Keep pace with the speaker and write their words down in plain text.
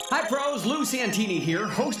Hi pros, Lou Santini here,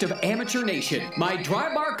 host of Amateur Nation. My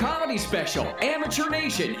dry bar comedy special, Amateur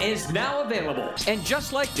Nation, is now available. And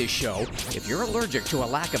just like this show, if you're allergic to a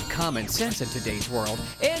lack of common sense in today's world,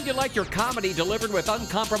 and you like your comedy delivered with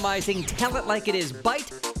uncompromising tell-it-like-it-is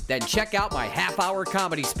bite, then check out my half-hour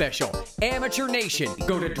comedy special, Amateur Nation.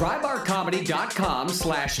 Go to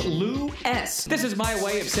drybarcomedy.com/Lou S. This is my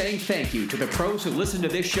way of saying thank you to the pros who listen to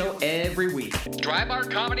this show every week.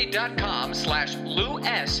 drybarcomedy.com/Lou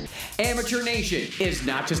S. Amateur Nation is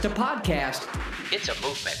not just a podcast, it's a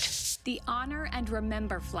movement. The Honor and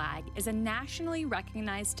Remember flag is a nationally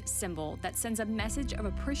recognized symbol that sends a message of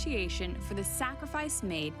appreciation for the sacrifice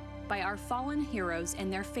made by our fallen heroes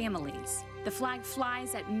and their families. The flag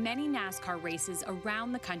flies at many NASCAR races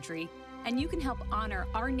around the country, and you can help honor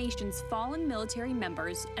our nation's fallen military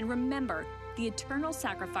members and remember the eternal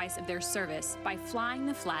sacrifice of their service by flying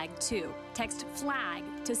the flag too. Text FLAG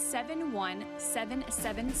to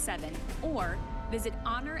 71777 or visit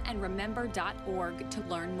honorandremember.org to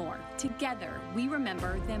learn more. Together, we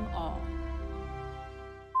remember them all.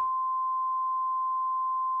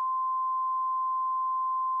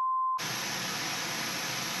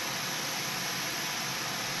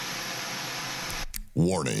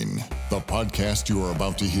 Warning, the podcast you are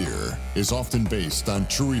about to hear is often based on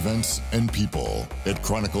true events and people. It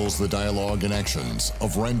chronicles the dialogue and actions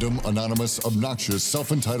of random, anonymous, obnoxious,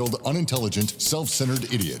 self-entitled, unintelligent, self-centered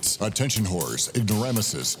idiots, attention whores,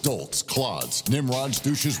 ignoramuses, dolts, clods, nimrods,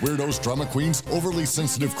 douches, weirdos, drama queens, overly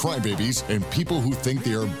sensitive crybabies, and people who think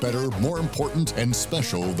they are better, more important, and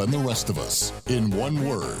special than the rest of us. In one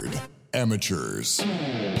word, amateurs.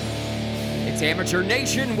 It's Amateur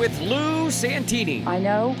Nation with Lou Santini. I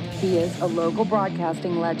know he is a local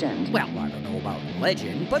broadcasting legend. Well, I don't know about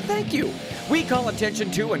legend, but thank you. We call attention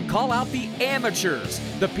to and call out the amateurs,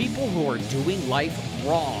 the people who are doing life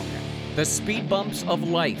wrong, the speed bumps of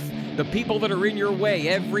life, the people that are in your way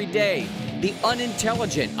every day, the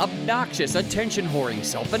unintelligent, obnoxious, attention-whoring,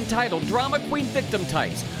 self-entitled, drama queen victim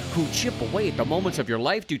types who chip away at the moments of your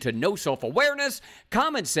life due to no self-awareness,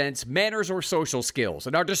 common sense, manners, or social skills,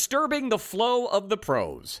 and are disturbing the flow of the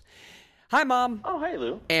pros. Hi, Mom. Oh, hey,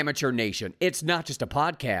 Lou. Amateur Nation. It's not just a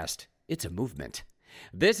podcast. It's a movement.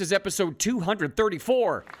 This is episode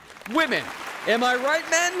 234. Women. Am I right,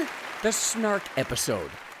 men? The Snark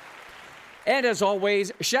episode. And as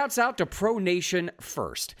always, shouts out to Pro Nation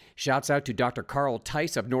first. Shouts out to Dr. Carl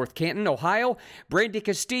Tice of North Canton, Ohio, Brandy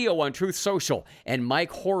Castillo on Truth Social, and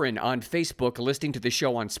Mike Horan on Facebook listening to the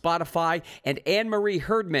show on Spotify, and Anne-Marie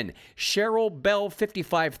Herdman, Cheryl Bell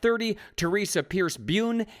 5530, Teresa Pierce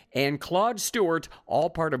Bune, and Claude Stewart, all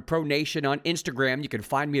part of Pro Nation on Instagram. You can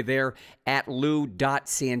find me there at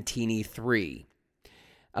lou.santini3.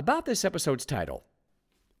 About this episode's title,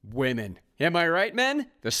 Women. Am I right, men?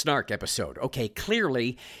 The Snark episode. Okay,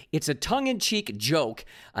 clearly, it's a tongue-in-cheek joke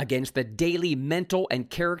against the daily mental and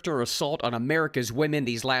character assault on America's women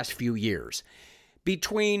these last few years.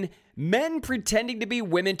 Between men pretending to be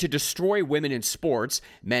women to destroy women in sports,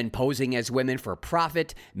 men posing as women for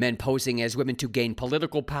profit, men posing as women to gain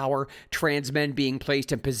political power, trans men being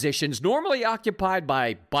placed in positions normally occupied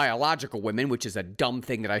by biological women, which is a dumb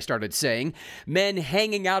thing that I started saying, men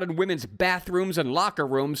hanging out in women's bathrooms and locker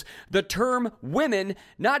rooms, the term women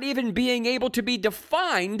not even being able to be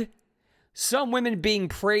defined, some women being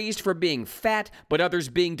praised for being fat, but others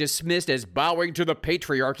being dismissed as bowing to the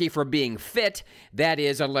patriarchy for being fit, that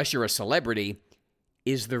is, unless you're a celebrity,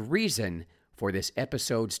 is the reason for this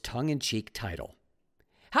episode's tongue-in-cheek title.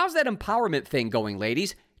 How's that empowerment thing going,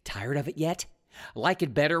 ladies? Tired of it yet? Like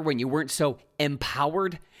it better when you weren't so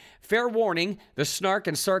empowered? Fair warning, the snark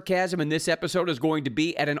and sarcasm in this episode is going to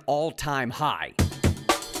be at an all-time high.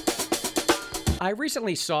 I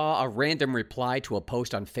recently saw a random reply to a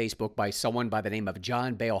post on Facebook by someone by the name of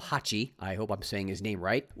John Bale Hachi. I hope I'm saying his name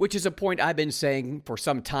right, which is a point I've been saying for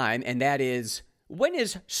some time, and that is, when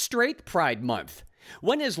is Straight Pride Month?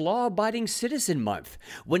 When is Law-Abiding Citizen Month?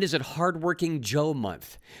 When is it Hardworking Joe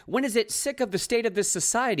Month? When is it Sick of the State of this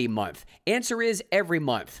Society Month? Answer is every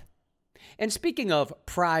month. And speaking of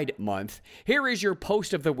Pride Month, here is your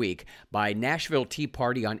post of the week by Nashville Tea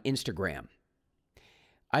Party on Instagram.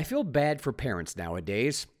 I feel bad for parents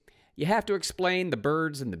nowadays. You have to explain the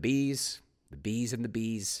birds and the bees and the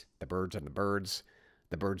bees, the birds and the birds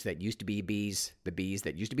that used to be bees, the bees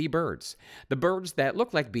that used to be birds, the birds that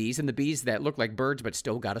look like bees and the bees that look like birds but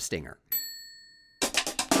still got a stinger.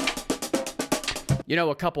 You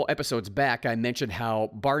know, a couple episodes back, I mentioned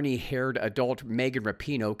how Barney-haired adult Megan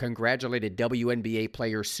Rapinoe congratulated WNBA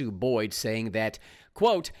player Sue Boyd, saying that,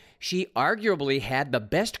 quote, she arguably had the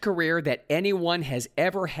best career that anyone has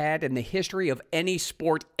ever had in the history of any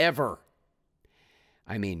sport ever.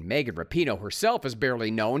 I mean, Megan Rapinoe herself is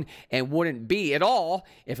barely known and wouldn't be at all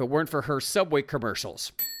if it weren't for her Subway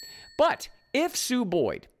commercials. But if Sue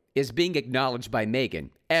Boyd is being acknowledged by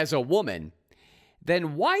Megan as a woman,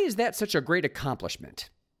 then why is that such a great accomplishment?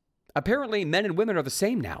 Apparently, men and women are the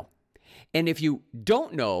same now. And if you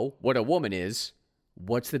don't know what a woman is,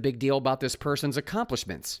 what's the big deal about this person's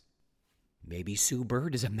accomplishments? Maybe Sue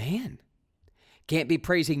Bird is a man. Can't be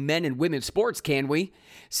praising men and women's sports, can we?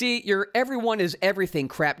 See, your everyone is everything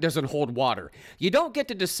crap doesn't hold water. You don't get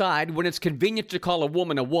to decide when it's convenient to call a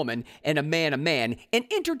woman and a man and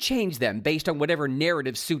interchange them based on whatever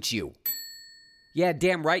narrative suits you. Yeah,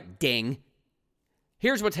 damn right, ding.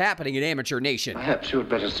 Here's what's happening in Amateur Nation. Perhaps you had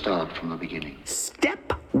better start from the beginning.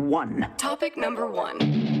 Step 1. Topic number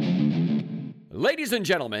 1. Ladies and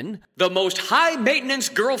gentlemen, the most high-maintenance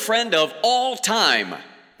girlfriend of all time.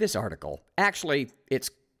 This article, actually, it's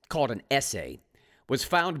called an essay, was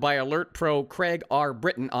found by Alert Pro Craig R.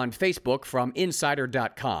 Britton on Facebook from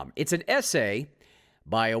Insider.com. It's an essay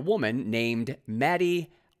by a woman named Maddie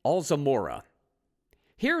Alzamora.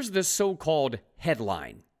 Here's the so-called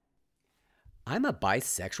headline. I'm a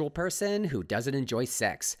bisexual person who doesn't enjoy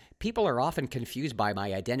sex. People are often confused by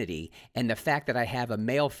my identity, and the fact that I have a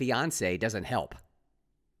male fiancé doesn't help.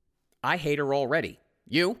 I hate her already.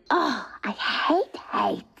 You? Oh, I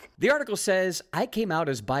hate. The article says, I came out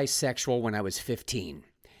as bisexual when I was 15.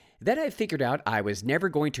 Then I figured out I was never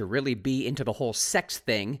going to really be into the whole sex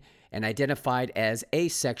thing and identified as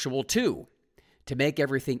asexual too. To make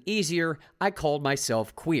everything easier, I called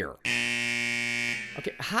myself queer.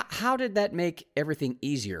 Okay, how did that make everything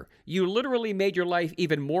easier? You literally made your life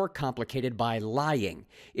even more complicated by lying.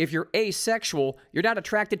 If you're asexual, you're not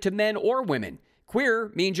attracted to men or women.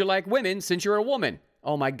 Queer means you like women since you're a woman.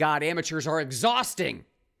 Oh my God, amateurs are exhausting.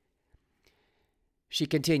 She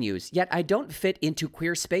continues, yet I don't fit into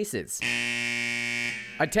queer spaces.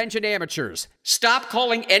 Attention amateurs, stop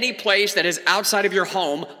calling any place that is outside of your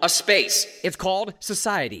home a space. It's called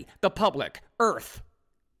society, the public, Earth.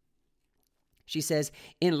 She says,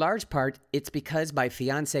 in large part, it's because my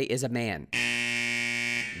fiancé is a man.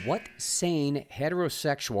 What sane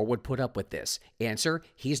heterosexual would put up with this? Answer,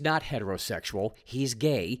 he's not heterosexual. He's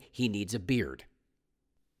gay. He needs a beard.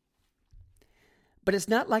 But it's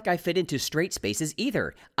not like I fit into straight spaces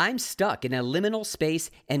either. I'm stuck in a liminal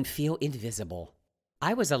space and feel invisible.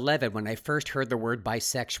 I was 11 when I first heard the word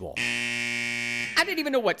bisexual. I didn't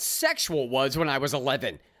even know what sexual was when I was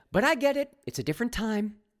 11. But I get it. It's a different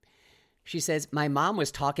time. She says, my mom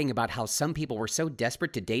was talking about how some people were so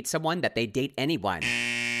desperate to date someone that they'd date anyone.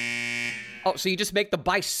 Oh, so you just make the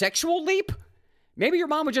bisexual leap? Maybe your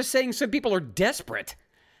mom was just saying some people are desperate.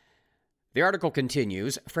 The article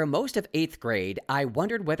continues, for most of 8th grade, I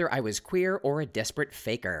wondered whether I was queer or a desperate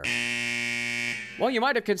faker. Well, you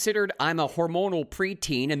might have considered I'm a hormonal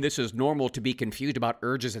preteen and this is normal to be confused about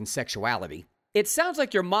urges and sexuality. It sounds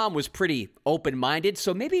like your mom was pretty open-minded,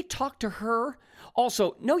 so maybe talk to her.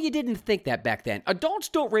 Also, no, you didn't think that back then. Adults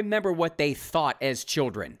don't remember what they thought as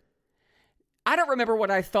children. I don't remember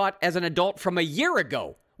what I thought as an adult from a year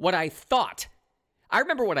ago, what I thought. I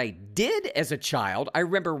remember what I did as a child. I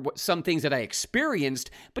remember some things that I experienced,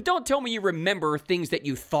 but don't tell me you remember things that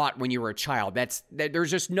you thought when you were a child.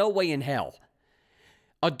 There's just no way in hell.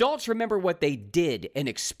 Adults remember what they did and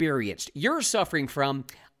experienced. You're suffering from,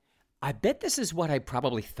 I bet this is what I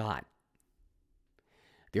probably thought.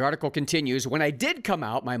 The article continues, when I did come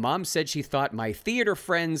out, my mom said she thought my theater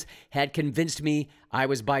friends had convinced me I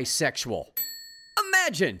was bisexual.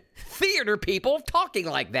 Imagine theater people talking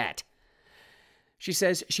like that. She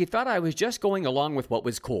says she thought I was just going along with what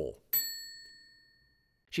was cool.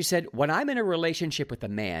 She said, when I'm in a relationship with a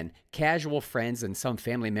man, casual friends and some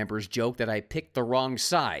family members joke that I picked the wrong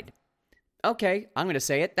side. Okay, I'm going to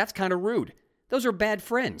say it. That's kind of rude. Those are bad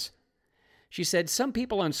friends. She said some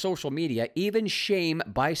people on social media even shame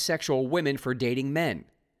bisexual women for dating men.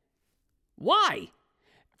 Why?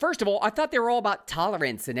 First of all, I thought they were all about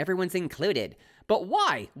tolerance and everyone's included. But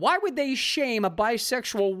why? Why would they shame a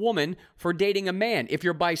bisexual woman for dating a man? If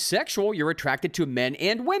you're bisexual, you're attracted to men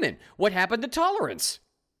and women. What happened to tolerance?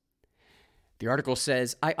 The article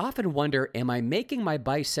says, I often wonder, am I making my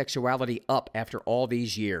bisexuality up after all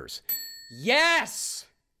these years? Yes!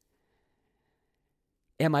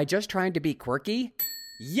 Am I just trying to be quirky?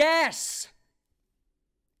 Yes!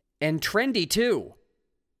 And trendy too.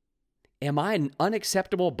 Am I an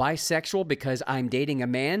unacceptable bisexual because I'm dating a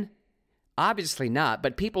man? Obviously not,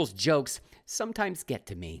 but people's jokes sometimes get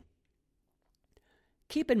to me.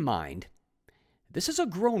 Keep in mind, this is a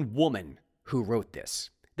grown woman who wrote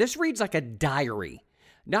this. This reads like a diary,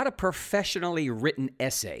 not a professionally written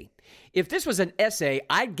essay. If this was an essay,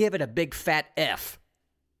 I'd give it a big fat F.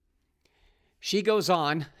 She goes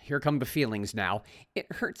on, here come the feelings now. It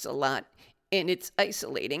hurts a lot, and it's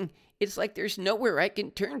isolating. It's like there's nowhere I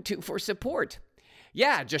can turn to for support.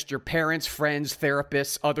 Yeah, just your parents, friends,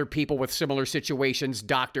 therapists, other people with similar situations,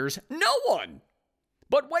 doctors, no one.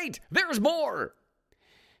 But wait, there's more.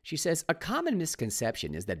 She says, a common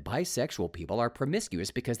misconception is that bisexual people are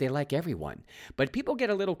promiscuous because they like everyone. But people get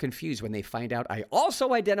a little confused when they find out I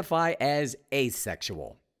also identify as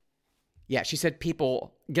asexual. Yeah, she said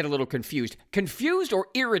people get a little confused. Confused or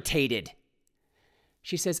irritated?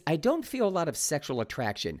 She says, I don't feel a lot of sexual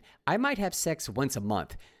attraction. I might have sex once a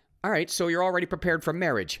month. All right, so you're already prepared for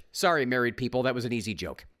marriage. Sorry, married people, that was an easy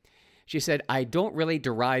joke. She said, I don't really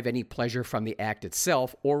derive any pleasure from the act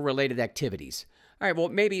itself or related activities. All right, well,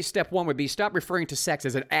 maybe step one would be stop referring to sex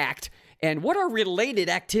as an act. And what are related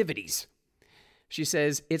activities? She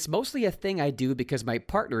says, it's mostly a thing I do because my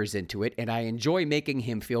partner is into it and I enjoy making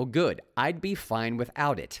him feel good. I'd be fine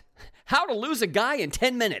without it. How to lose a guy in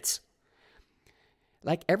 10 minutes.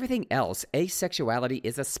 Like everything else, asexuality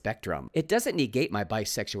is a spectrum. It doesn't negate my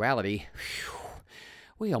bisexuality. Whew.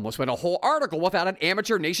 We almost went a whole article without an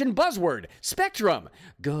Amateur Nation buzzword. Spectrum.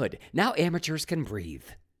 Good. Now amateurs can breathe.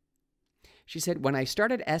 She said, when I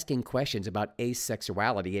started asking questions about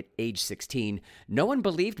asexuality at age 16, no one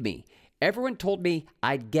believed me. Everyone told me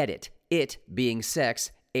I'd get it being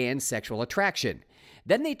sex and sexual attraction.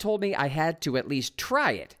 Then they told me I had to at least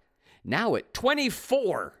try it. Now at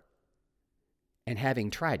 24, and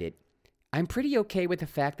having tried it, I'm pretty okay with the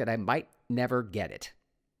fact that I might never get it.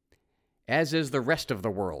 As is the rest of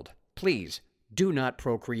the world. Please, do not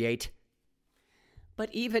procreate.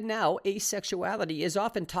 But even now, asexuality is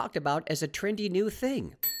often talked about as a trendy new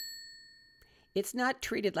thing. It's not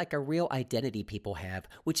treated like a real identity people have,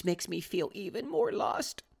 which makes me feel even more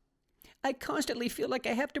lost. I constantly feel like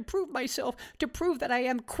I have to prove myself, to prove that I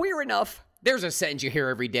am queer enough. There's a sentence you hear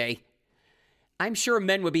every day. I'm sure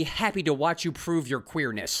men would be happy to watch you prove your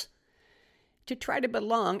queerness. To try to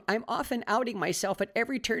belong, I'm often outing myself at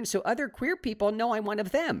every turn so other queer people know I'm one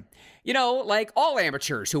of them. You know, like all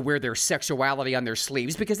amateurs who wear their sexuality on their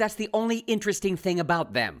sleeves because that's the only interesting thing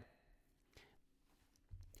about them.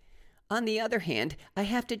 On the other hand, I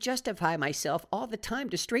have to justify myself all the time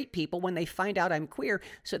to straight people when they find out I'm queer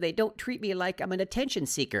so they don't treat me like I'm an attention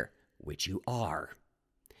seeker, which you are.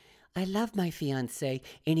 I love my fiancé,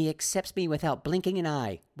 and he accepts me without blinking an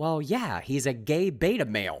eye. Well, yeah, he's a gay beta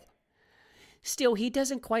male. Still, he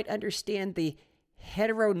doesn't quite understand the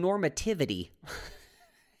heteronormativity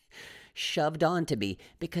shoved onto me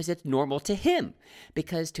because it's normal to him.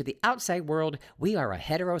 Because to the outside world, we are a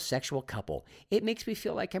heterosexual couple. It makes me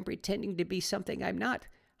feel like I'm pretending to be something I'm not.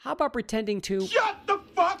 How about pretending to... Shut the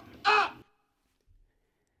fuck up!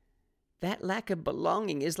 That lack of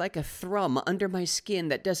belonging is like a thrum under my skin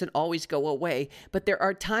that doesn't always go away, but there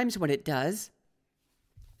are times when it does.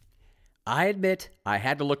 I admit I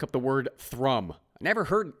had to look up the word thrum. I never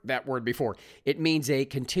heard that word before. It means a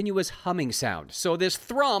continuous humming sound. So this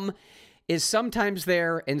thrum is sometimes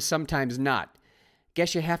there and sometimes not.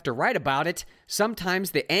 Guess you have to write about it.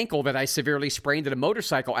 Sometimes the ankle that I severely sprained at a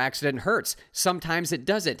motorcycle accident hurts. Sometimes it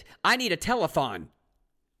doesn't. I need a telethon.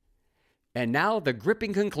 And now the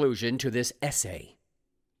gripping conclusion to this essay.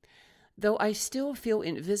 Though I still feel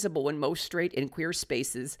invisible in most straight and queer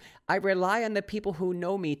spaces, I rely on the people who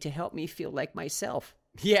know me to help me feel like myself.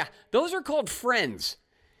 Yeah, those are called friends.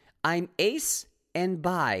 I'm ace and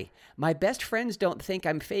bi. My best friends don't think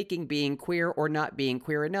I'm faking being queer or not being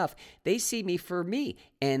queer enough. They see me for me,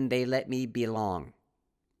 and they let me belong.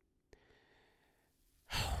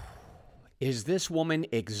 Is this woman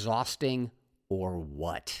exhausting or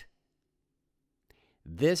what?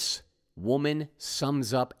 This woman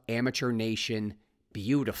sums up Amateur Nation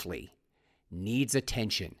beautifully. Needs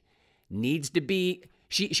attention. Needs to be...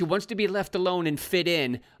 She wants to be left alone and fit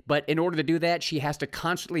in, but in order to do that, she has to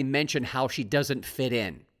constantly mention how she doesn't fit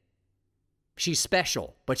in. She's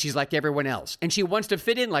special, but she's like everyone else. And she wants to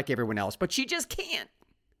fit in like everyone else, but she just can't.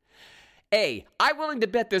 I'm willing to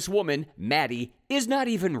bet this woman, Maddie, is not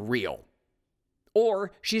even real.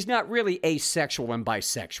 Or she's not really asexual and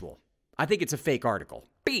bisexual. I think it's a fake article.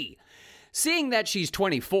 B, seeing that she's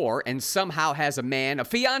 24 and somehow has a man, a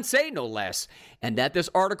fiancé no less, and that this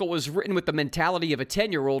article was written with the mentality of a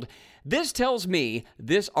 10-year-old, this tells me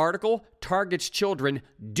this article targets children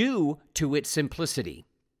due to its simplicity.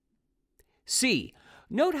 C,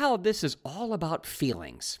 note how this is all about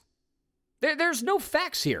feelings. There's no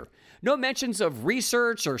facts here. No mentions of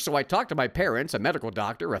research, or so I talked to my parents, a medical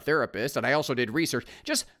doctor, a therapist, and I also did research.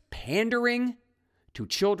 Just pandering to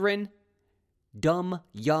children, dumb,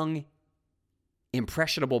 young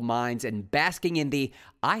impressionable minds and basking in the,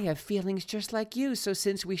 I have feelings just like you, so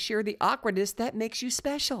since we share the awkwardness, that makes you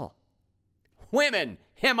special. Women,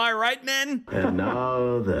 am I right, men? And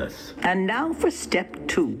now this. And now for step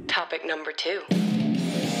 2. Topic number 2.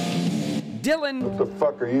 Dylan. What the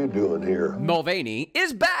fuck are you doing here? Mulvaney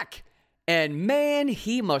is back. And man,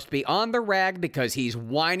 he must be on the rag because he's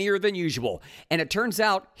whinier than usual. And it turns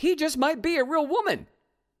out he just might be a real woman.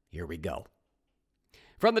 Here we go.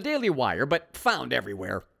 From the Daily Wire, but found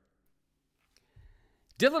everywhere.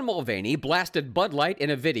 Dylan Mulvaney blasted Bud Light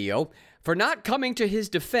in a video for not coming to his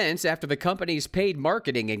defense after the company's paid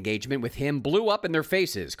marketing engagement with him blew up in their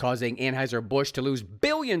faces, causing Anheuser-Busch to lose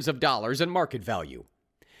billions of dollars in market value.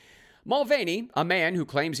 Mulvaney, a man who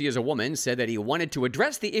claims he is a woman, said that he wanted to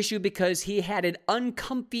address the issue because he had an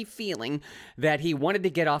uncomfy feeling that he wanted to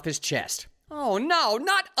get off his chest. Oh no,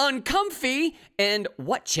 not uncomfy! And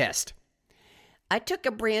what chest? I took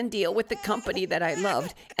a brand deal with the company that I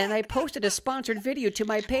loved, and I posted a sponsored video to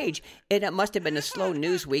my page. And it must have been a slow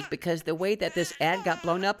news week because the way that this ad got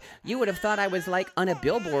blown up, you would have thought I was like on a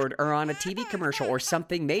billboard or on a TV commercial or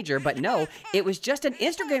something major, but no, it was just an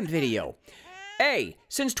Instagram video. A,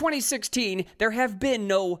 since 2016, there have been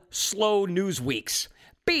no slow news weeks.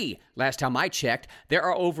 B, last time I checked, there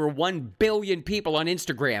are over 1 billion people on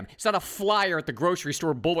Instagram. It's not a flyer at the grocery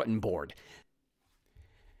store bulletin board.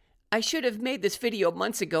 I should have made this video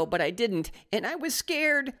months ago, but I didn't, and I was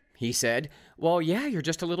scared, he said. Well, yeah, you're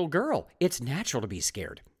just a little girl. It's natural to be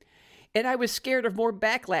scared. And I was scared of more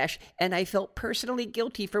backlash, and I felt personally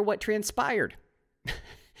guilty for what transpired.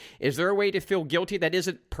 Is there a way to feel guilty that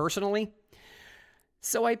isn't personally?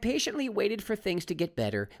 So I patiently waited for things to get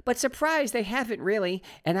better, but surprise, they haven't really.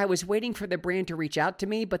 And I was waiting for the brand to reach out to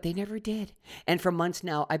me, but they never did. And for months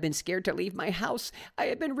now, I've been scared to leave my house. I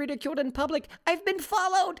have been ridiculed in public. I've been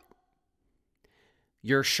followed.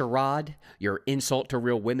 Your charade, your insult to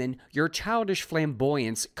real women, your childish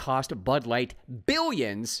flamboyance cost Bud Light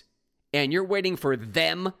billions, and you're waiting for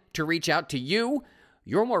them to reach out to you?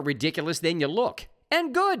 You're more ridiculous than you look.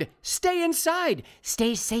 And good. Stay inside.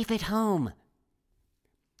 Stay safe at home.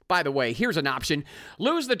 By the way, here's an option.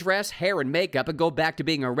 Lose the dress, hair, and makeup and go back to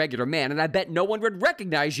being a regular man, and I bet no one would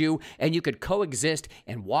recognize you, and you could coexist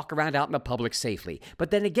and walk around out in the public safely.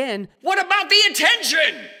 But then again, what about the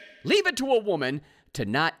attention? Leave it to a woman to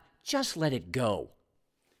not just let it go.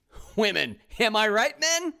 Women, am I right,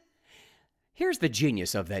 men? Here's the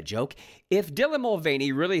genius of that joke. If Dylan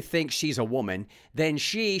Mulvaney really thinks she's a woman, then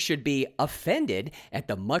she should be offended at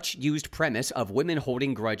the much-used premise of women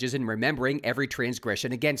holding grudges and remembering every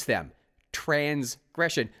transgression against them.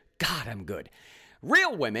 Transgression. God, I'm good.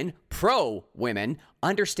 Real women, pro-women,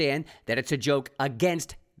 understand that it's a joke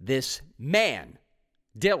against this man,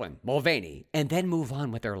 Dylan Mulvaney, and then move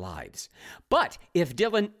on with their lives. But if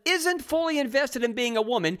Dylan isn't fully invested in being a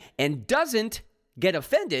woman and doesn't get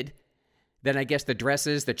offended, then I guess the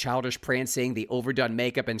dresses, the childish prancing, the overdone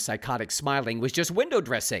makeup, and psychotic smiling was just window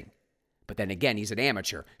dressing. But then again, he's an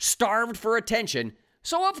amateur, starved for attention,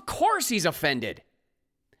 so of course he's offended.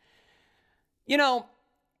 You know,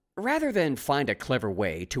 rather than find a clever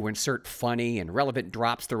way to insert funny and relevant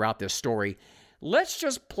drops throughout this story, let's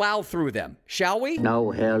just plow through them, shall we? No,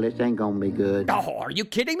 hell, this ain't gonna be good. Oh, are you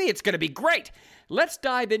kidding me? It's gonna be great. Let's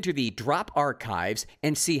dive into the drop archives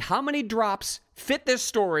and see how many drops fit this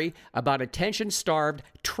story about attention-starved,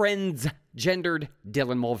 transgendered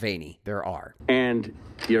Dylan Mulvaney there are. And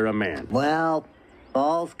you're a man. Well,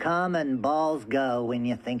 balls come and balls go when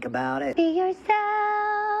you think about it. Be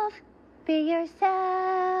yourself. Be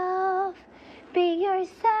yourself. Be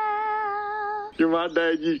yourself. My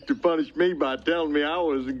dad used to punish me by telling me I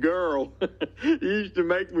was a girl. He used to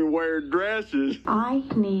make me wear dresses. I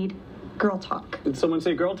need girl talk. Did someone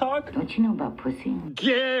say girl talk? Don't you know about pussy?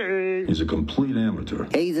 Gay. He's a complete amateur.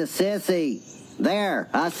 He's a sissy. There,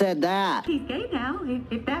 I said that. He's gay now,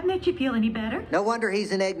 if that makes you feel any better. No wonder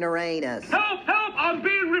he's an ignoramus. Help! Help! I'm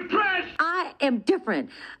being repressed! I am different.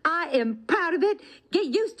 I am proud of it. Get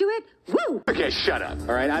used to it. Woo! Okay, shut up.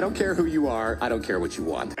 All right, I don't care who you are. I don't care what you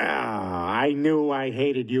want. I knew I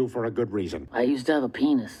hated you for a good reason. I used to have a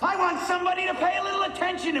penis. I want somebody to pay a little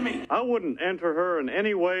attention to me. I wouldn't enter her in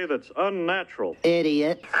any way that's unnatural.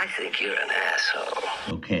 Idiot. I think you're an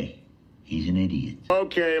asshole. Okay, he's an idiot.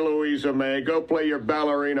 Okay, Louisa May, go play your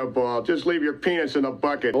ballerina ball. Just leave your penis in the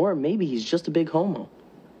bucket. Or maybe he's just a big homo.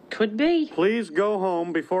 Could be. Please go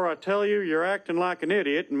home before I tell you you're acting like an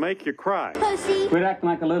idiot and make you cry. Pussy. Quit acting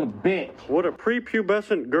like a little bitch. Would a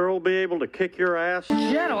prepubescent girl be able to kick your ass? She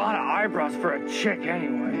had a lot of eyebrows for a chick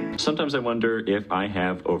anyway. Sometimes I wonder if I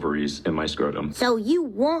have ovaries in my scrotum. So you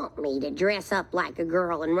want me to dress up like a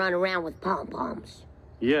girl and run around with pom-poms?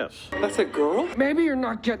 Yes. That's a girl? Maybe you're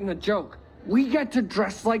not getting the joke. We get to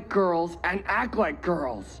dress like girls and act like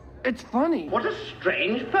girls. It's funny. What a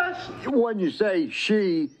strange person. When you say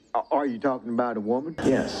she, are you talking about a woman?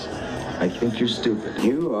 Yes. I think you're stupid.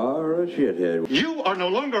 You are a shithead. You are no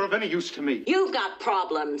longer of any use to me. You've got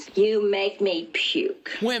problems. You make me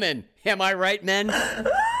puke. Women, am I right, men?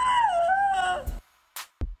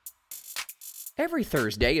 Every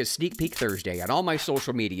Thursday is Sneak Peek Thursday on all my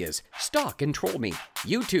social medias. Stalk and troll me.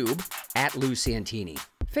 YouTube, @Lou Santini.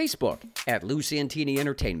 Facebook, @Lou Santini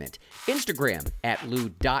Entertainment. Instagram,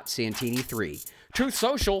 @Lou.Santini3. Truth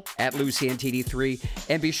Social, @Lou Santini3.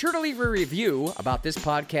 And be sure to leave a review about this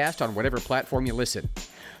podcast on whatever platform you listen.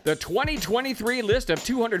 The 2023 list of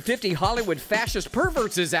 250 Hollywood fascist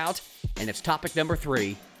perverts is out, and it's topic number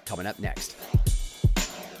 3 coming up next.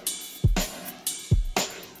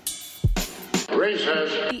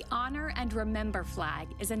 The Honor and Remember flag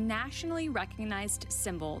is a nationally recognized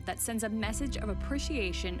symbol that sends a message of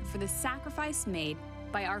appreciation for the sacrifice made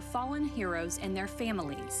by our fallen heroes and their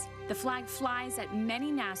families. The flag flies at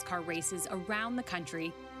many NASCAR races around the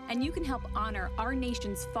country, and you can help honor our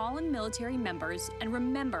nation's fallen military members and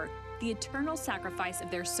remember the eternal sacrifice of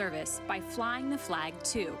their service by flying the flag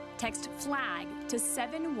too. Text FLAG to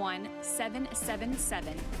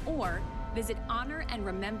 71777 or visit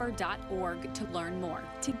honorandremember.org to learn more.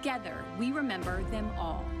 Together, we remember them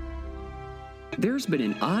all. There's been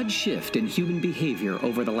an odd shift in human behavior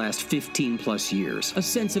over the last 15 plus years. A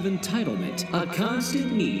sense of entitlement, a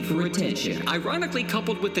constant need for attention, ironically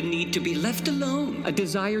coupled with the need to be left alone. A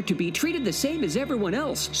desire to be treated the same as everyone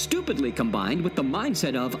else, stupidly combined with the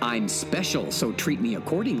mindset of, I'm special, so treat me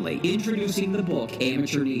accordingly. Introducing the book,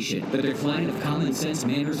 Amateur Nation, The Decline of Common Sense,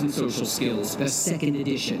 Manners, and Social Skills, the 2nd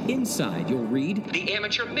edition. Inside, you'll read the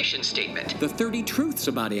Amateur Mission Statement, the 30 Truths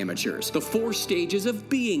About Amateurs, the 4 Stages of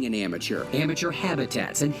Being an Amateur, amateur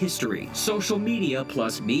habitats and history, social media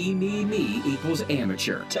plus me equals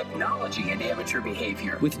amateur, technology and amateur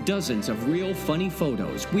behavior, with dozens of real funny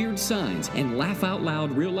photos, weird signs, and laugh out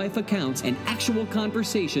loud real life accounts and actual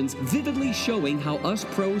conversations vividly showing how us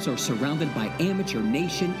pros are surrounded by Amateur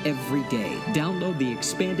Nation every day. Download the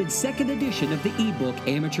expanded 2nd edition of the ebook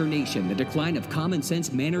Amateur Nation, The Decline of Common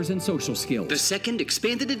Sense, Manners, and Social Skills. The 2nd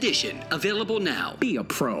expanded edition, available now. Be a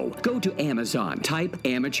pro. Go to Amazon, type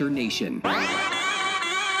Amateur Nation.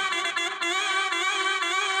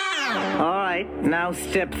 All right, now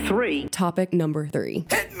step 3. Topic number 3.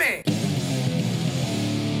 Hit me!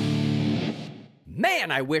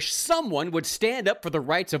 Man, I wish someone would stand up for the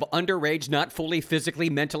rights of underage, not fully physically,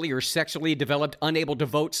 mentally, or sexually developed, unable to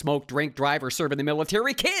vote, smoke, drink, drive, or serve in the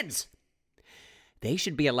military kids. They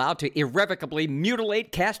should be allowed to irrevocably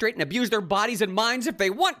mutilate, castrate, and abuse their bodies and minds if they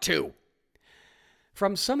want to.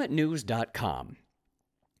 From SummitNews.com.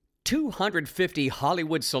 250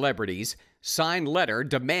 Hollywood celebrities sign letter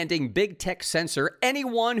demanding big tech censor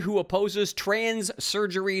anyone who opposes trans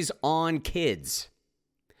surgeries on kids.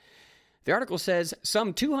 The article says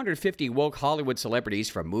some 250 woke Hollywood celebrities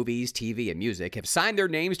from movies, TV, and music have signed their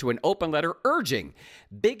names to an open letter urging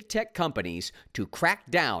big tech companies to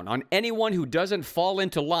crack down on anyone who doesn't fall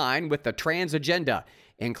into line with the trans agenda,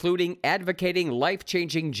 including advocating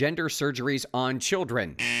life-changing gender surgeries on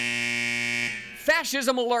children.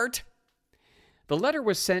 Fascism alert! The letter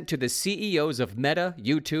was sent to the CEOs of Meta,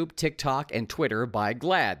 YouTube, TikTok, and Twitter by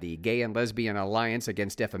GLAAD, the Gay and Lesbian Alliance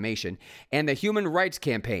Against Defamation, and the Human Rights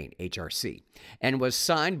Campaign, HRC, and was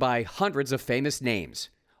signed by hundreds of famous names.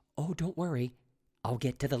 Oh, don't worry, I'll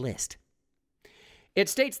get to the list. It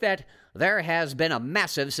states that there has been a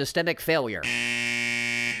massive systemic failure.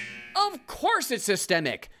 Of course it's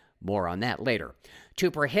systemic! More on that later. To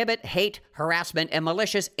prohibit hate, harassment, and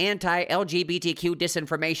malicious anti-LGBTQ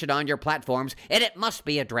disinformation on your platforms, and it must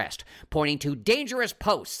be addressed, pointing to dangerous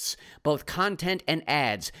posts, both content and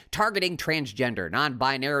ads, targeting transgender,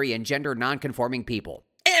 non-binary, and gender non-conforming people.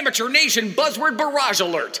 Amateur Nation buzzword barrage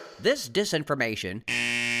alert! This disinformation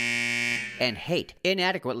and hate,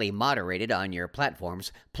 inadequately moderated on your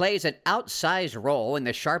platforms, plays an outsized role in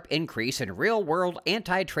the sharp increase in real-world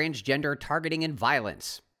anti-transgender targeting and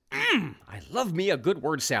violence. I love me a good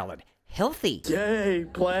word salad. Healthy. Yay,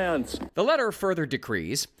 plants. The letter further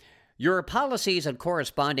decrees, your policies and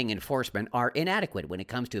corresponding enforcement are inadequate when it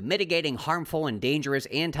comes to mitigating harmful and dangerous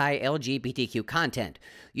anti-LGBTQ content.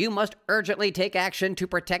 You must urgently take action to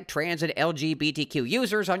protect trans and LGBTQ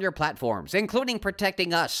users on your platforms, including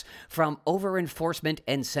protecting us from over-enforcement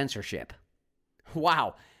and censorship.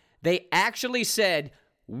 Wow, they actually said,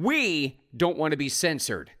 we don't want to be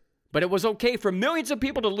censored. But it was okay for millions of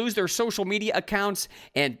people to lose their social media accounts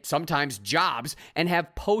and sometimes jobs and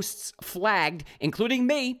have posts flagged, including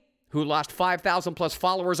me, who lost 5,000 plus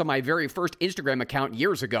followers on my very first Instagram account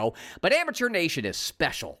years ago, but Amateur Nation is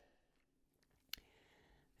special.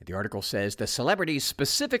 The article says the celebrities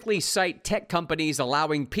specifically cite tech companies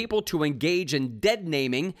allowing people to engage in dead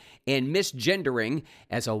naming and misgendering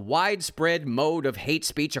as a widespread mode of hate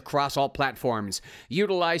speech across all platforms,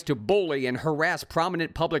 utilized to bully and harass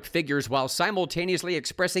prominent public figures while simultaneously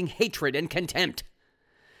expressing hatred and contempt.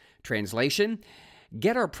 Translation: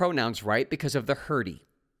 get our pronouns right because of the hurdy.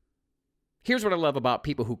 Here's what I love about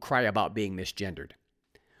people who cry about being misgendered.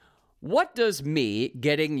 What does me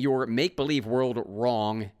getting your make-believe world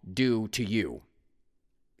wrong do to you?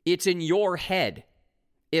 It's in your head.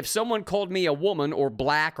 If someone called me a woman or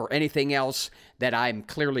black or anything else that I'm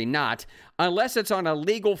clearly not, unless it's on a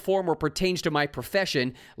legal form or pertains to my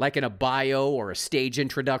profession, like in a bio or a stage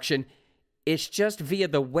introduction, it's just via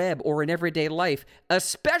the web or in everyday life,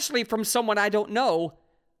 especially from someone I don't know.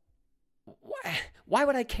 Why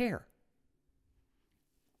would I care?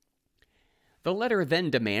 The letter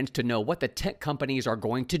then demands to know what the tech companies are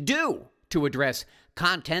going to do to address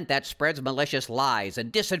content that spreads malicious lies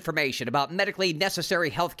and disinformation about medically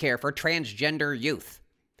necessary health care for transgender youth.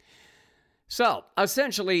 So,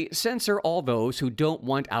 essentially, censor all those who don't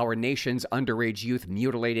want our nation's underage youth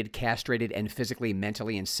mutilated, castrated, and physically,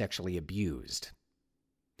 mentally, and sexually abused.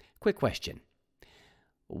 Quick question.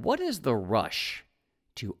 What is the rush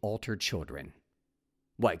to alter children?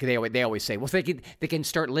 What, they always say, well, they can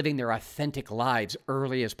start living their authentic lives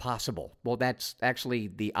early as possible. Well, that's actually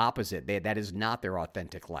the opposite. That is not their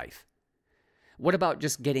authentic life. What about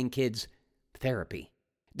just getting kids therapy?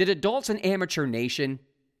 Did adults in Amateur Nation,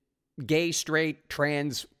 gay, straight,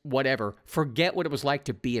 trans, whatever, forget what it was like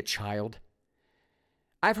to be a child?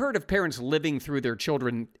 I've heard of parents living through their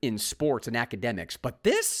children in sports and academics, but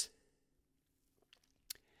this?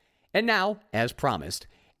 And now, as promised,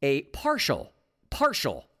 a partial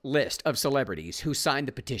list of celebrities who signed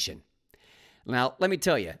the petition. Now, let me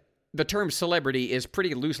tell you, the term celebrity is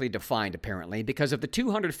pretty loosely defined, apparently, because of the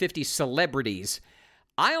 250 celebrities,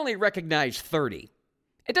 I only recognize 30.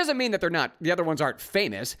 It doesn't mean that the other ones aren't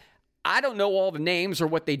famous. I don't know all the names or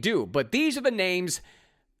what they do, but these are the names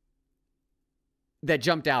that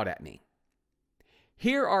jumped out at me.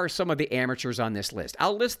 Here are some of the amateurs on this list.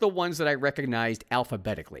 I'll list the ones that I recognized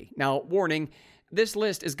alphabetically. Now, warning, this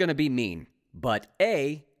list is going to be mean. But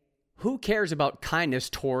A, who cares about kindness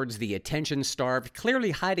towards the attention-starved,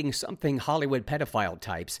 clearly hiding something Hollywood pedophile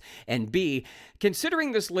types? And B,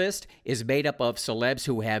 considering this list is made up of celebs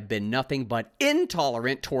who have been nothing but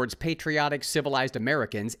intolerant towards patriotic, civilized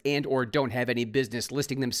Americans and or don't have any business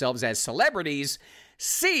listing themselves as celebrities,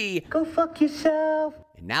 C, go fuck yourself.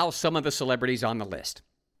 And now some of the celebrities on the list.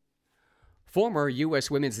 Former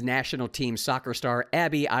U.S. women's national team soccer star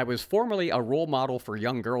Abby, I was formerly a role model for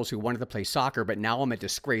young girls who wanted to play soccer, but now I'm a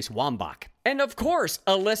disgraced wambach. And of course,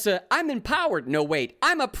 Alyssa, I'm empowered. No, wait.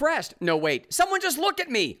 I'm oppressed. No, wait. Someone just look at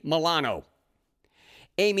me. Milano.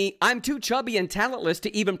 Amy, I'm too chubby and talentless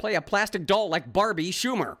to even play a plastic doll like Barbie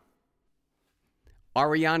Schumer.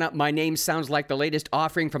 Ariana, my name sounds like the latest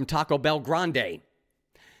offering from Taco Bell Grande.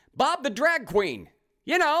 Bob the drag queen.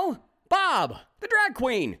 You know, Bob, the drag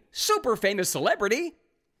queen, super famous celebrity.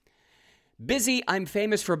 Busy, I'm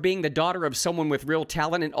famous for being the daughter of someone with real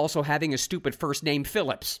talent and also having a stupid first name,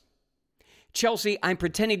 Phillips. Chelsea, I'm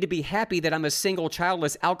pretending to be happy that I'm a single,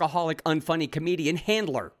 childless, alcoholic, unfunny comedian,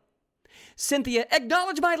 Handler. Cynthia,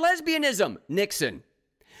 acknowledge my lesbianism, Nixon.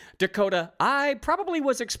 Dakota, I probably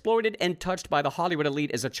was exploited and touched by the Hollywood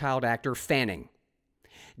elite as a child actor, Fanning.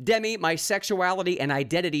 Demi, my sexuality and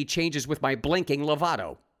identity changes with my blinking,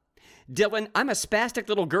 Lovato. Dylan, I'm a spastic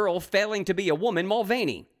little girl failing to be a woman,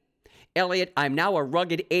 Mulvaney. Elliot, I'm now a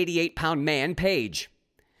rugged 88-pound man, Paige.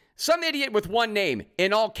 Some idiot with one name,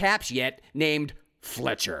 in all caps yet, named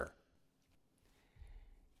Fletcher.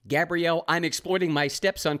 Gabrielle, I'm exploiting my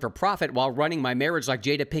stepson for profit while running my marriage like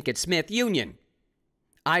Jada Pinkett Smith, Union.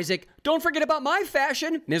 Isaac, don't forget about my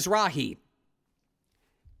fashion, Mizrahi.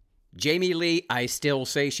 Jamie Lee, I still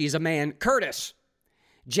say she's a man, Curtis.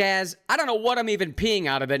 Jazz, I don't know what I'm even peeing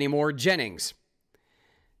out of anymore, Jennings.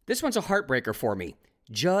 This one's a heartbreaker for me.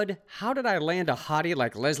 Judd, how did I land a hottie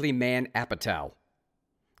like Leslie Mann Apatow?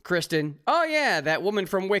 Kristen, oh yeah, that woman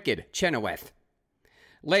from Wicked, Chenoweth.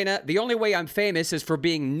 Lena, the only way I'm famous is for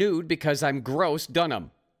being nude because I'm gross,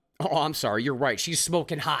 Dunham. Oh, I'm sorry, you're right, she's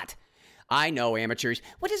smoking hot. I know, amateurs.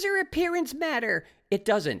 What does her appearance matter? It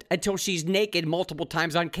doesn't, until she's naked multiple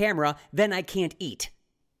times on camera, then I can't eat.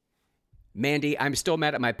 Mandy, I'm still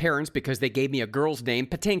mad at my parents because they gave me a girl's name,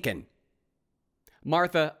 Patinkin.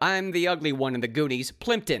 Martha, I'm the ugly one in the Goonies,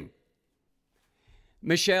 Plimpton.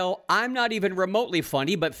 Michelle, I'm not even remotely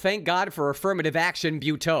funny, but thank God for affirmative action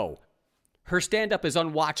Buteau. Her stand-up is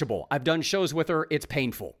unwatchable. I've done shows with her. It's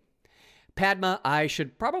painful. Padma, I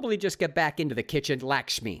should probably just get back into the kitchen.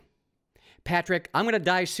 Lakshmi. Patrick, I'm going to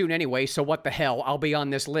die soon anyway, so what the hell? I'll be on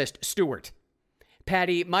this list. Stuart.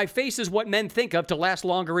 Patty, my face is what men think of to last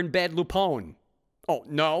longer in bed. Lupone. Oh,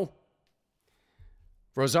 no.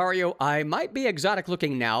 Rosario, I might be exotic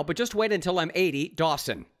looking now, but just wait until I'm 80.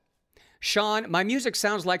 Dawson. Sean, my music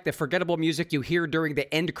sounds like the forgettable music you hear during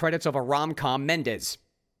the end credits of a rom-com. Mendez.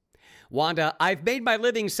 Wanda, I've made my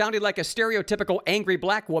living sounding like a stereotypical angry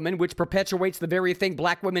black woman, which perpetuates the very thing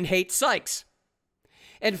black women hate. Sykes.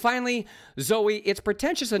 And finally, Zoe, it's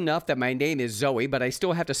pretentious enough that my name is Zoe, but I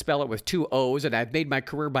still have to spell it with 2 O's, and I've made my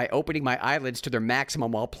career by opening my eyelids to their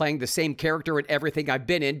maximum while playing the same character in everything I've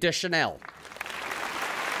been in. Deschanel.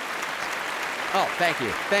 Oh, thank you.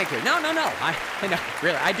 Thank you. No.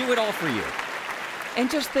 Really, I do it all for you. And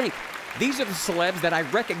just think, these are the celebs that I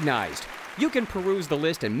recognized. You can peruse the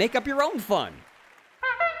list and make up your own fun.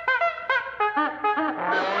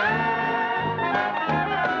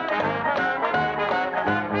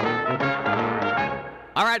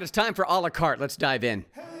 All right, it's time for a la carte. Let's dive in.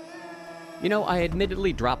 You know, I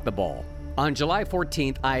admittedly dropped the ball. On July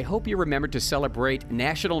 14th, I hope you remembered to celebrate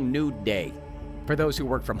National Nude Day. For those who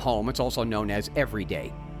work from home, it's also known as Every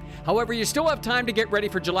Day. However, you still have time to get ready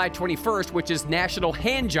for July 21st, which is National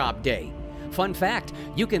Handjob Day. Fun fact,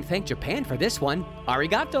 you can thank Japan for this one.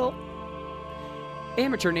 Arigato.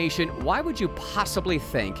 Amateur Nation, why would you possibly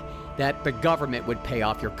think that the government would pay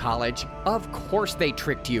off your college? Of course they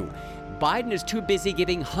tricked you. Biden is too busy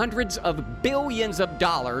giving hundreds of billions of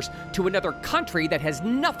dollars to another country that has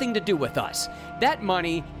nothing to do with us. That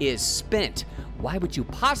money is spent. Why would you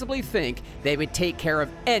possibly think they would take care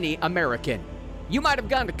of any American? You might have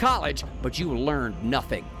gone to college, but you learned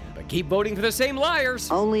nothing. But keep voting for the same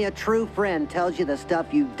liars. Only a true friend tells you the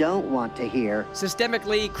stuff you don't want to hear.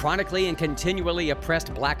 Systemically, chronically, and continually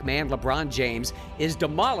oppressed black man LeBron James is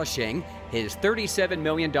demolishing his $37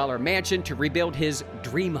 million mansion to rebuild his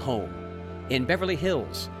dream home in Beverly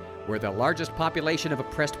Hills, where the largest population of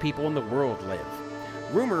oppressed people in the world live.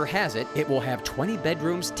 Rumor has it, it will have 20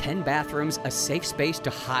 bedrooms, 10 bathrooms, a safe space to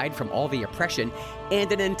hide from all the oppression,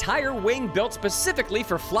 and an entire wing built specifically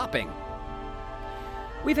for flopping.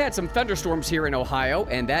 We've had some thunderstorms here in Ohio,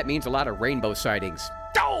 and that means a lot of rainbow sightings.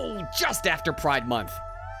 Oh, just after Pride Month.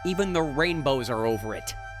 Even the rainbows are over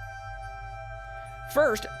it.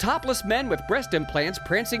 First, topless men with breast implants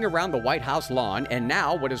prancing around the White House lawn, and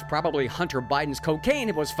now what is probably Hunter Biden's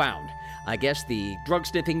cocaine was found. I guess the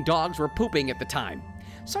drug-sniffing dogs were pooping at the time.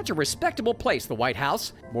 Such a respectable place, the White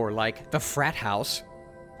House. More like the frat house.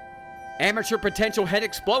 Amateur potential head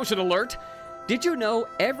explosion alert. Did you know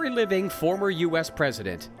every living former U.S.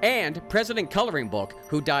 president and president coloring book,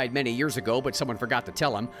 who died many years ago but someone forgot to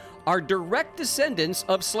tell him, are direct descendants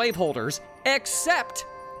of slaveholders, except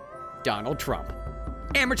Donald Trump?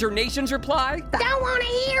 Amateur Nation's reply? Don't want to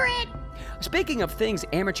hear it! Speaking of things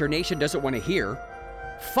Amateur Nation doesn't want to hear,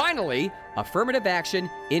 finally, affirmative action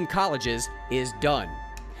in colleges is done.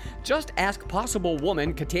 Just ask possible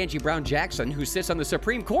woman Ketanji Brown Jackson, who sits on the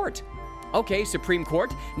Supreme Court. Okay, Supreme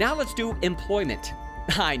Court, now let's do employment.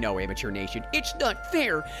 I know, Amateur Nation, it's not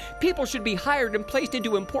fair. People should be hired and placed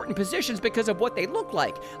into important positions because of what they look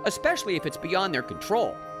like, especially if it's beyond their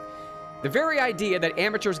control. The very idea that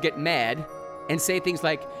amateurs get mad and say things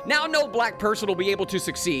like, now no black person will be able to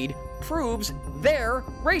succeed, proves their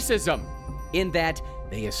racism. In that,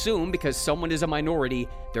 they assume because someone is a minority,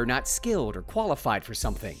 they're not skilled or qualified for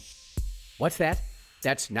something. What's that?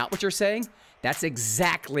 That's not what you're saying? That's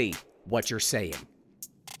exactly what you're saying.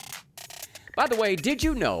 By the way, did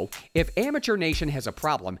you know if Amateur Nation has a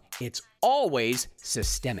problem, it's always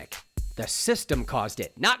systemic? The system caused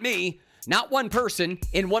it, not me, not one person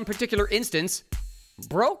in one particular instance.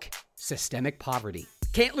 Broke? Systemic poverty.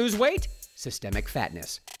 Can't lose weight? Systemic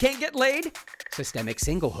fatness. Can't get laid? Systemic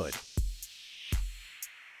singlehood.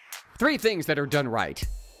 3 things that are done right.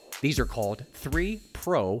 These are called 3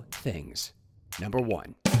 pro things. Number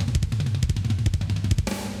 1.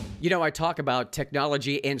 You know, I talk about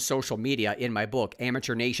technology and social media in my book,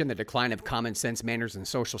 Amateur Nation, The Decline of Common Sense, Manners, and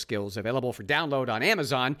Social Skills, available for download on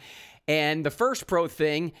Amazon. And the first pro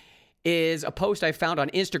thing is a post I found on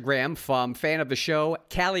Instagram from fan of the show,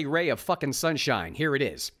 Callie Ray of fucking Sunshine. Here it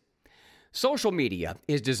is. Social media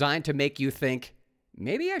is designed to make you think,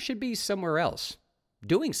 maybe I should be somewhere else,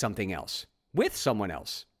 doing something else, with someone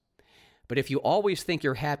else. But if you always think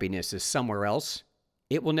your happiness is somewhere else,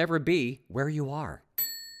 it will never be where you are.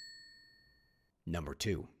 Number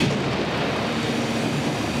 2.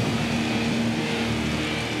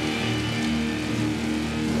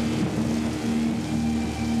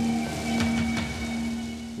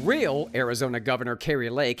 Real Arizona Governor Kari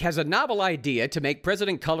Lake has a novel idea to make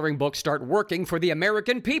president coloring books start working for the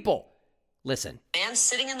American people. Listen. Man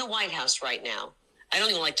sitting in the White House right now, I don't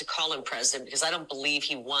even like to call him president because I don't believe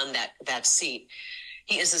he won that seat.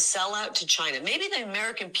 He is a sellout to China. Maybe the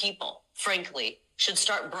American people, frankly, should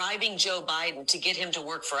start bribing Joe Biden to get him to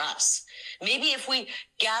work for us. Maybe if we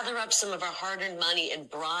gather up some of our hard-earned money and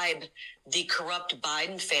bribe the corrupt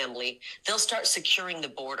Biden family, they'll start securing the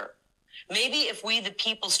border. Maybe if we, the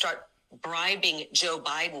people, start bribing Joe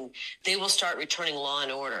Biden, they will start returning law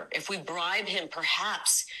and order. If we bribe him,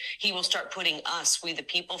 perhaps he will start putting us, we the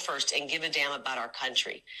people, first and give a damn about our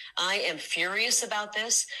country. I am furious about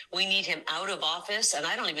this. We need him out of office, and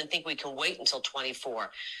I don't even think we can wait until 24.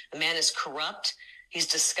 The man is corrupt. He's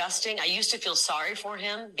disgusting. I used to feel sorry for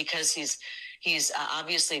him because he's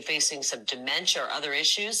obviously facing some dementia or other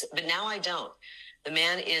issues, but now I don't. The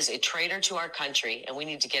man is a traitor to our country, and we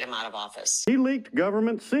need to get him out of office. He leaked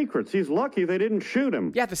government secrets. He's lucky they didn't shoot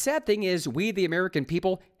him. Yeah, the sad thing is we, the American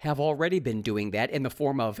people, have already been doing that in the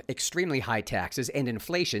form of extremely high taxes and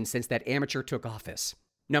inflation since that amateur took office.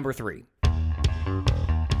 Number 3.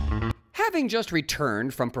 Having just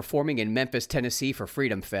returned from performing in Memphis, Tennessee for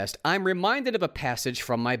Freedom Fest, I'm reminded of a passage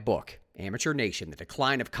from my book, Amateur Nation, The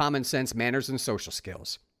Decline of Common Sense, Manners, and Social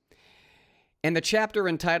Skills. And the chapter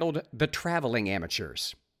entitled The Traveling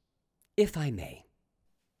Amateurs. If I may.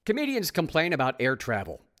 Comedians complain about air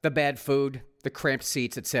travel, the bad food, the cramped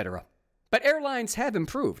seats, etc. But airlines have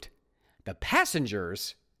improved. The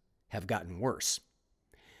passengers have gotten worse.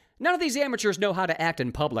 None of these amateurs know how to act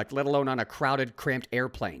in public, let alone on a crowded, cramped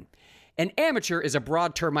airplane. An amateur is a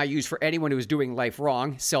broad term I use for anyone who is doing life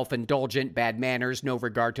wrong, self-indulgent, bad manners, no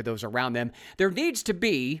regard to those around them. There needs to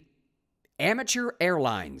be amateur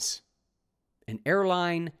airlines. An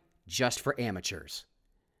airline just for amateurs.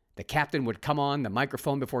 The captain would come on the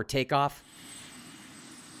microphone before takeoff.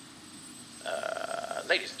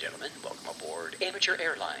 Ladies and gentlemen, welcome aboard Amateur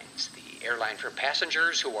Airlines, the airline for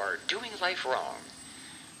passengers who are doing life wrong.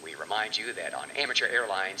 We remind you that on Amateur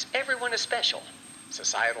Airlines, everyone is special.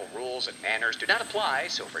 Societal rules and manners do not apply,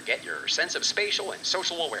 so forget your sense of spatial and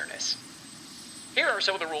social awareness. Here are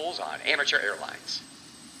some of the rules on Amateur Airlines.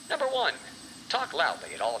 Number 1, talk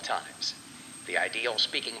loudly at all times. The ideal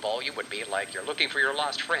speaking volume would be like you're looking for your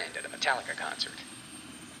lost friend at a Metallica concert.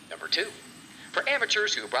 Number 2, for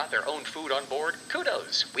amateurs who brought their own food on board,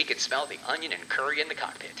 kudos. We could smell the onion and curry in the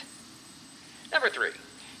cockpit. Number 3,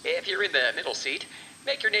 if you're in the middle seat,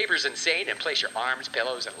 make your neighbors insane and place your arms,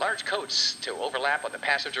 pillows, and large coats to overlap on the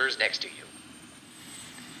passengers next to you.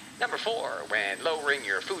 Number 4, when lowering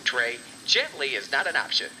your food tray, gently is not an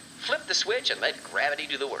option. Flip the switch and let gravity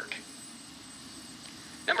do the work.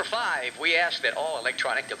 Number 5, we ask that all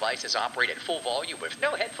electronic devices operate at full volume with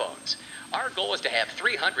no headphones. Our goal is to have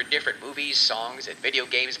 300 different movies, songs, and video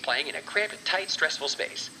games playing in a cramped, tight, stressful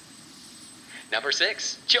space. Number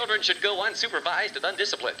 6, children should go unsupervised and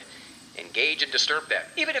undisciplined. Engage and disturb them,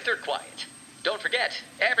 even if they're quiet. Don't forget,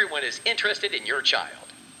 everyone is interested in your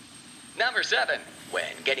child. Number 7,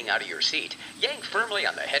 when getting out of your seat, yank firmly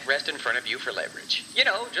on the headrest in front of you for leverage. You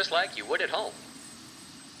know, just like you would at home.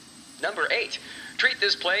 Number 8, treat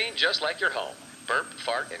this plane just like your home. Burp,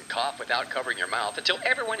 fart, and cough without covering your mouth until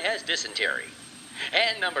everyone has dysentery.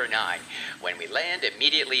 And number 9, when we land,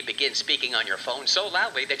 immediately begin speaking on your phone so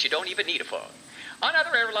loudly that you don't even need a phone. On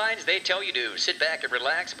other airlines, they tell you to sit back and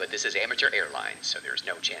relax, but this is Amateur Airlines, so there's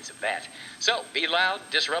no chance of that. So be loud,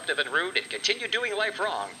 disruptive, and rude, and continue doing life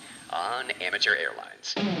wrong on Amateur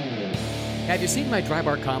Airlines. Have you seen my Dry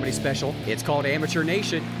Bar Comedy special? It's called Amateur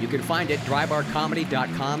Nation. You can find it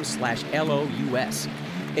drybarcomedy.com/LOUS.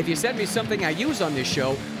 If you send me something I use on this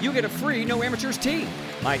show, you get a free No Amateurs tee.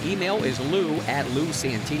 My email is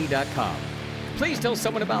lou@lousantini.com. Please tell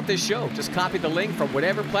someone about this show. Just copy the link from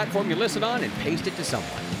whatever platform you listen on and paste it to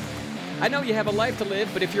someone. I know you have a life to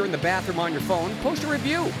live, but if you're in the bathroom on your phone, post a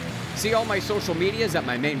review. See all my social medias at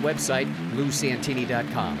my main website,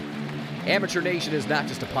 lousantini.com. Amateur Nation is not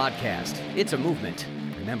just a podcast. It's a movement.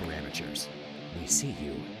 Remember, amateurs, we see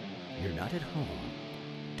you. You're not at home.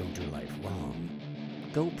 Don't do life wrong.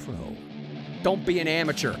 Go pro. Don't be an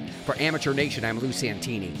amateur. For Amateur Nation, I'm Lou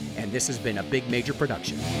Santini, and this has been a Big Major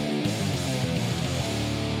production.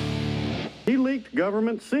 He leaked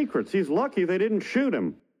government secrets. He's lucky they didn't shoot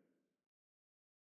him.